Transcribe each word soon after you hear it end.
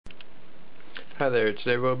Hi there,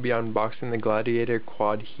 today we'll be unboxing the Gladiator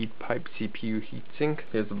Quad heat pipe CPU heatsink.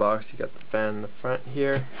 Here's the box. You got the fan in the front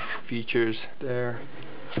here, features there,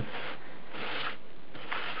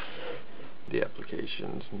 the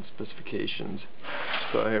applications and specifications.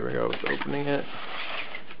 So here we go with opening it.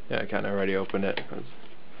 Yeah, I kind of already opened it.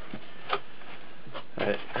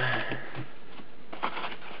 Alright.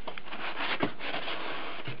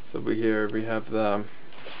 So we have the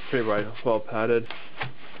pretty well padded.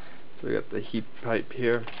 So we got the heat pipe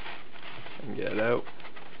here, and get it out.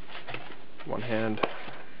 One hand.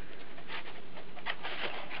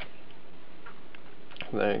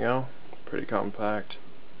 There you go. Pretty compact.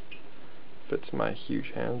 Fits my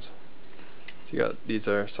huge hands. So you got, these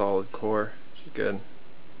are solid core, which is good.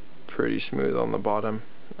 Pretty smooth on the bottom.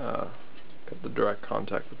 Got the direct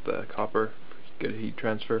contact with the copper. Good heat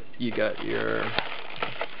transfer. You got your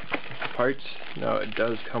parts. Now it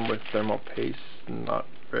does come with thermal paste, not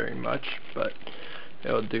very much, but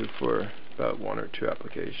it'll do for about one or two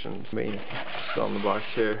applications. Still on the box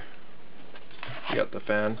here, you got the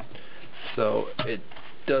fan. So it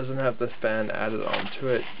doesn't have the fan added onto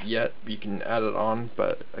it yet. You can add it on,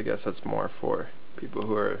 but I guess that's more for people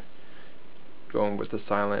who are going with the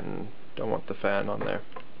silent and don't want the fan on there.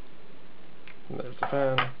 And there's the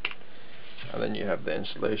fan. And then you have the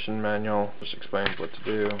installation manual, which explains what to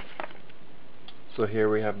do. So here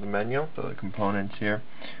we have the manual, so the components here.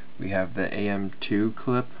 We have the AM2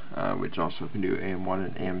 clip, which also can do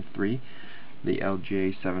AM1 and AM3, the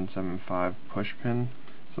LGA775 push pin,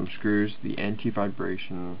 some screws, the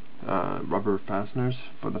anti-vibration rubber fasteners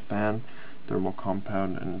for the fan, thermal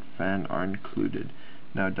compound, and fan are included.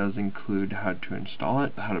 Now it does include how to install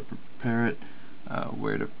it, how to prepare it,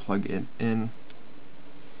 where to plug it in.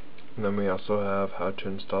 And then we also have how to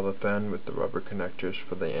install the fan with the rubber connectors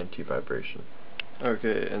for the anti-vibration.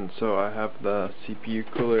 Okay, and so I have the CPU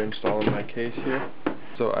cooler installed in my case here.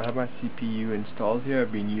 So I have my CPU installed here.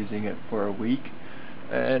 I've been using it for a week,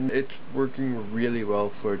 and it's working really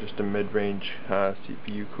well for just a mid-range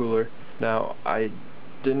CPU cooler. Now I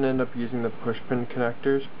didn't end up using the push pin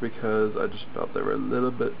connectors because I just felt they were a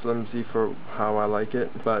little bit flimsy for how I like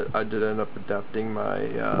it, but I did end up adapting my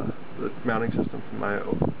the mounting system from my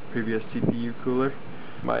previous CPU cooler.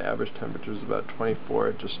 My average temperature is about 24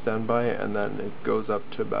 at just standby, and then it goes up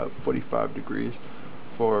to about 45 degrees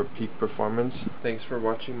for peak performance. Thanks for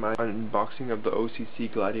watching my unboxing of the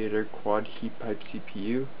OCZ Gladiator Quad heat pipe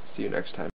CPU. See you next time.